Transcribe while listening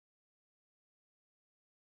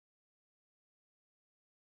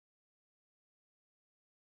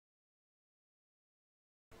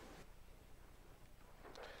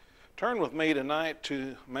Turn with me tonight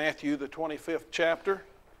to Matthew, the 25th chapter.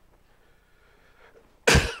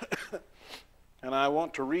 And I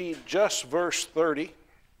want to read just verse 30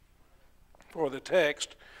 for the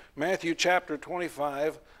text. Matthew chapter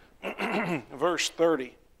 25, verse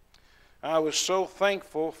 30. I was so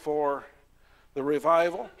thankful for the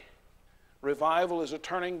revival. Revival is a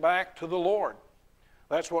turning back to the Lord.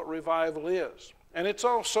 That's what revival is. And it's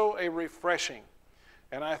also a refreshing.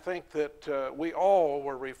 And I think that we all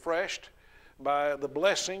were refreshed by the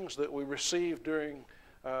blessings that we received during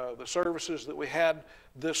the services that we had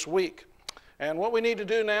this week. And what we need to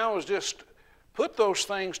do now is just put those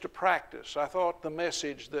things to practice. I thought the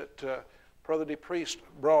message that Brother DePriest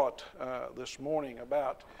brought this morning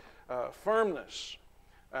about firmness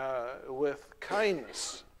with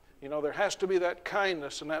kindness. You know, there has to be that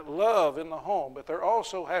kindness and that love in the home, but there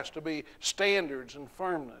also has to be standards and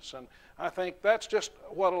firmness. And I think that's just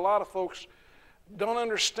what a lot of folks don't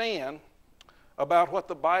understand about what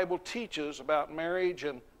the Bible teaches about marriage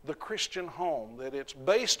and the Christian home, that it's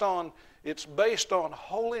based on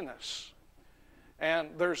holiness. And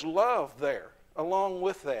there's love there along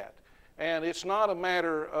with that. And it's not a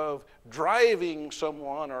matter of driving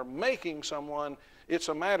someone or making someone. It's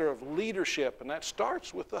a matter of leadership, and that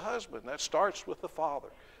starts with the husband. That starts with the father.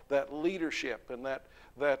 That leadership and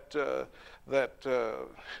that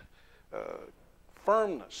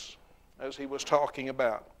firmness, as he was talking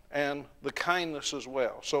about, and the kindness as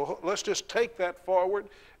well. So let's just take that forward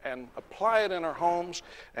and apply it in our homes,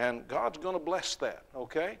 and God's going to bless that,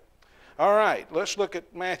 okay? All right, let's look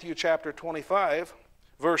at Matthew chapter 25,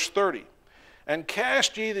 verse 30. And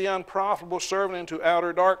cast ye the unprofitable servant into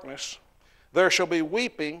outer darkness. There shall be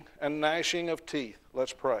weeping and gnashing of teeth.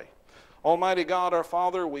 Let's pray. Almighty God, our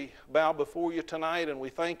Father, we bow before you tonight, and we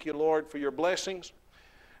thank you, Lord, for your blessings.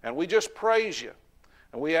 And we just praise you.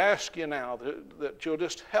 And we ask you now that you'll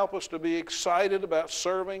just help us to be excited about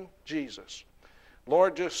serving Jesus.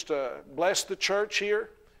 Lord, just bless the church here.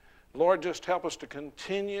 Lord, just help us to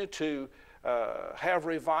continue to have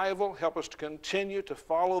revival. Help us to continue to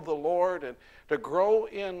follow the Lord and to grow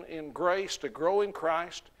in grace, to grow in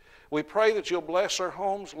Christ. We pray that you'll bless our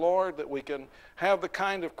homes, Lord, that we can have the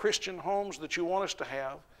kind of Christian homes that you want us to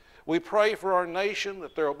have. We pray for our nation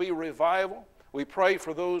that there will be revival. We pray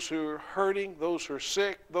for those who are hurting, those who are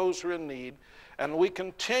sick, those who are in need. And we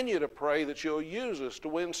continue to pray that you'll use us to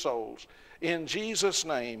win souls. In Jesus'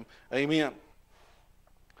 name, amen.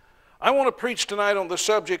 I want to preach tonight on the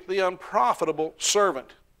subject, the unprofitable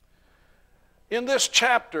servant. In this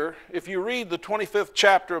chapter, if you read the 25th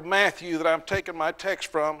chapter of Matthew that I'm taking my text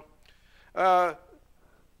from,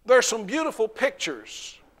 there's some beautiful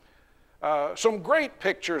pictures, some great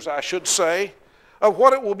pictures, I should say, of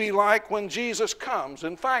what it will be like when Jesus comes.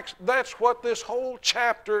 In fact, that's what this whole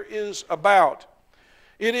chapter is about.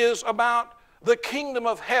 It is about the kingdom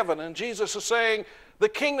of heaven, and Jesus is saying, the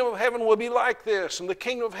kingdom of heaven will be like this, and the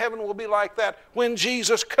kingdom of heaven will be like that when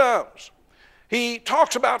Jesus comes. He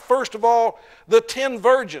talks about, first of all, the 10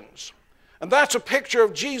 virgins. And that's a picture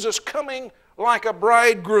of Jesus coming like a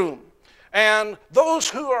bridegroom. And those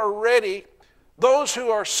who are ready, those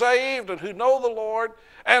who are saved and who know the Lord.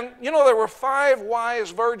 And you know, there were 5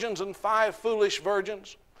 wise virgins and 5 foolish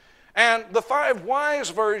virgins. And the 5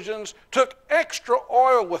 wise virgins took extra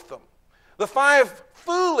oil with them. The 5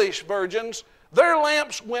 foolish virgins, their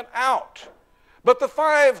lamps went out. But the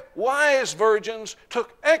 5 wise virgins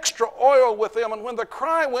took extra oil with them, and when the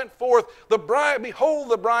cry went forth, behold,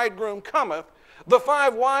 the bridegroom cometh, the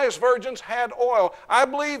 5 wise virgins had oil. I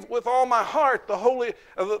believe with all my heart the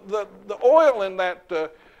oil in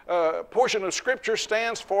that portion of Scripture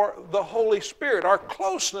stands for the Holy Spirit, our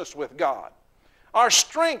closeness with God, our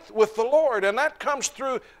strength with the Lord, and that comes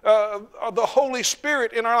through the Holy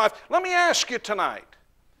Spirit in our life. Let me ask you tonight,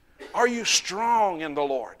 are you strong in the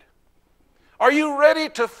Lord? Are you ready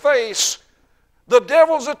to face the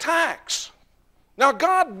devil's attacks? Now,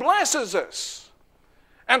 God blesses us.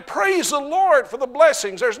 And praise the Lord for the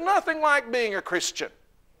blessings. There's nothing like being a Christian.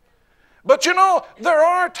 But you know, there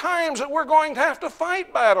are times that we're going to have to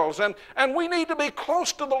fight battles. And we need to be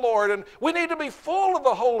close to the Lord. And we need to be full of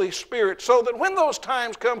the Holy Spirit so that when those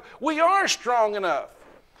times come, we are strong enough.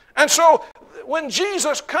 And so when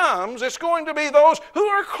Jesus comes, it's going to be those who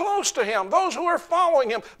are close to Him, those who are following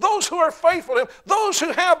Him, those who are faithful to Him, those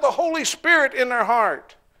who have the Holy Spirit in their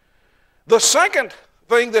heart. The second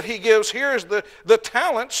thing that He gives here is the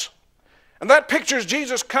talents. And that pictures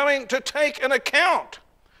Jesus coming to take an account.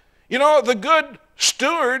 You know, the good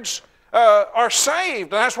stewards are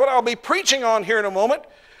saved. And that's what I'll be preaching on here in a moment.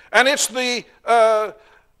 And it's the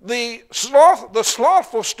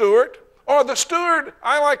slothful steward, or the steward,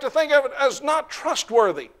 I like to think of it as not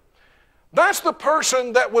trustworthy. That's the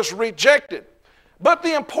person that was rejected. But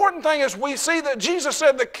the important thing is we see that Jesus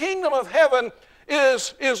said the kingdom of heaven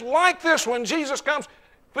is like this when Jesus comes,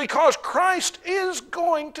 because Christ is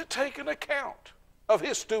going to take an account of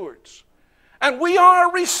his stewards. And we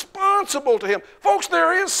are responsible to him. Folks,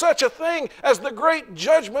 there is such a thing as the great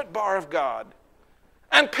judgment bar of God.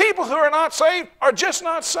 And people who are not saved are just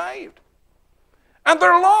not saved. And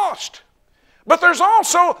they're lost. But there's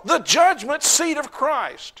also the judgment seat of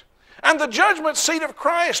Christ. And the judgment seat of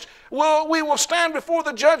Christ, we will stand before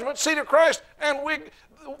the judgment seat of Christ, and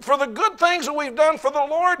for the good things that we've done for the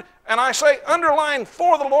Lord, and I say underline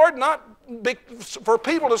for the Lord, not for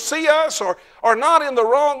people to see us or not in the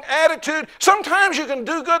wrong attitude. Sometimes you can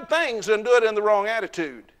do good things and do it in the wrong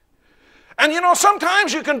attitude. And you know,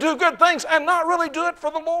 sometimes you can do good things and not really do it for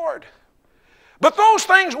the Lord. But those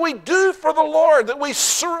things we do for the Lord, that we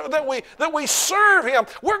serve him,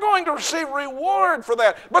 we're going to receive reward for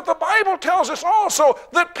that. But the Bible tells us also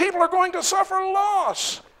that people are going to suffer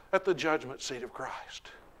loss at the judgment seat of Christ.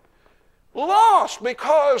 Lost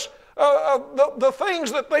because of the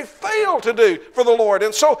things that they fail to do for the Lord.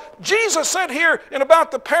 And so Jesus said here in about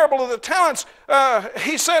the parable of the talents,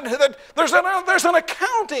 he said that there's an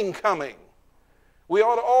accounting coming. We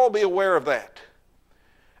ought to all be aware of that.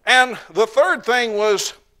 And the third thing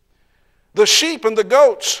was the sheep and the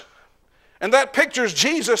goats. And that pictures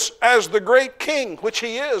Jesus as the great king, which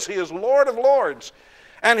he is. He is Lord of lords.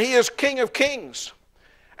 And he is King of kings.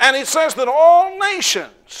 And it says that all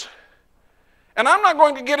nations, and I'm not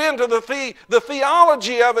going to get into the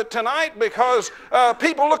theology of it tonight because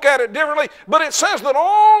people look at it differently, but it says that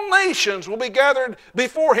all nations will be gathered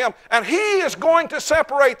before him, and he is going to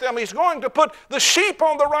separate them. He's going to put the sheep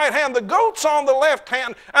on the right hand, the goats on the left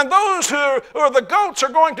hand, and those who are the goats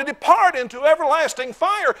are going to depart into everlasting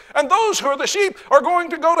fire, and those who are the sheep are going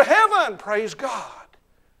to go to heaven. Praise God.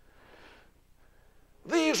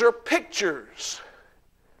 These are pictures,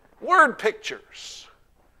 word pictures,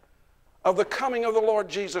 of the coming of the Lord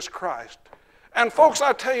Jesus Christ. And folks,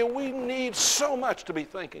 I tell you, we need so much to be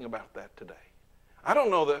thinking about that today. I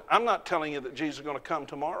don't know that, I'm not telling you that Jesus is going to come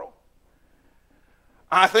tomorrow.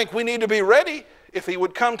 I think we need to be ready if he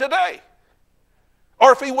would come today,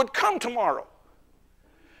 or if he would come tomorrow.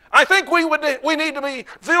 I think we need to be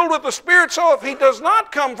filled with the Spirit so if he does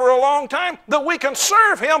not come for a long time, that we can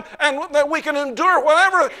serve him and that we can endure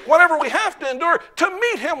whatever we have to endure to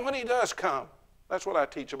meet him when he does come. That's what I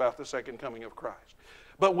teach about the second coming of Christ.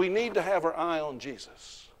 But we need to have our eye on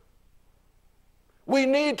Jesus. We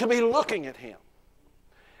need to be looking at him.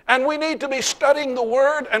 And we need to be studying the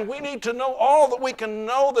Word, and we need to know all that we can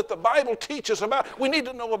know that the Bible teaches about. We need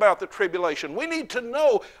to know about the tribulation. We need to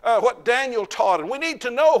know what Daniel taught, and we need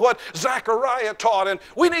to know what Zechariah taught, and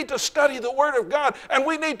we need to study the Word of God, and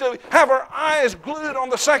we need to have our eyes glued on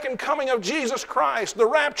the second coming of Jesus Christ, the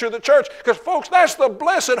rapture of the church, because folks, that's the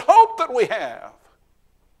blessed hope that we have.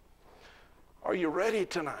 Are you ready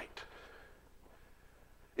tonight?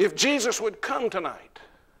 If Jesus would come tonight,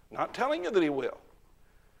 not telling you that he will.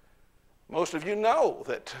 Most of you know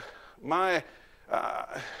that my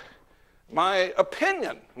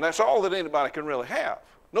opinion, and that's all that anybody can really have.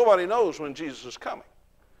 Nobody knows when Jesus is coming.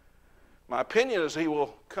 My opinion is he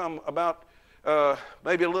will come about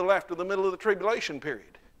maybe a little after the middle of the tribulation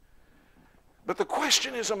period. But the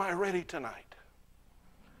question is, am I ready tonight?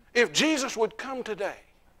 If Jesus would come today,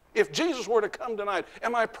 if Jesus were to come tonight,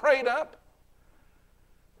 am I prayed up?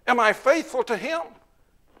 Am I faithful to him?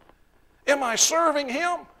 Am I serving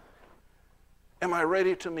him? Am I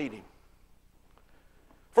ready to meet him?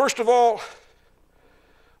 First of all,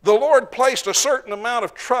 the Lord placed a certain amount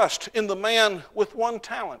of trust in the man with one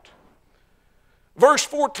talent. Verse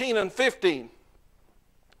 14 and 15.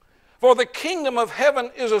 For the kingdom of heaven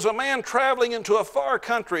is as a man traveling into a far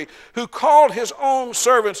country, who called his own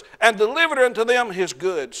servants and delivered unto them his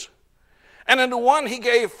goods. And unto one he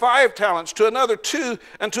gave 5 talents, to another 2,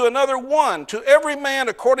 and to another 1, to every man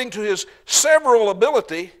according to his several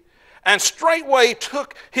ability, and straightway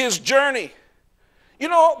took his journey. You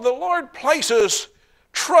know, the Lord places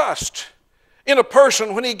trust in a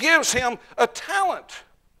person when he gives him a talent.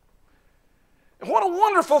 And what a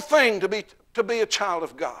wonderful thing to be a child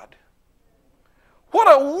of God. What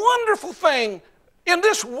a wonderful thing in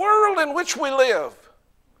this world in which we live.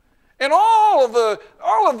 And all of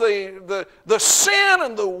the sin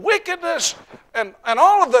and the wickedness and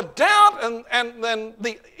all of the doubt and then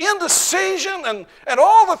the indecision and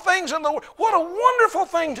all the things in the world. What a wonderful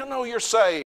thing to know you're saved.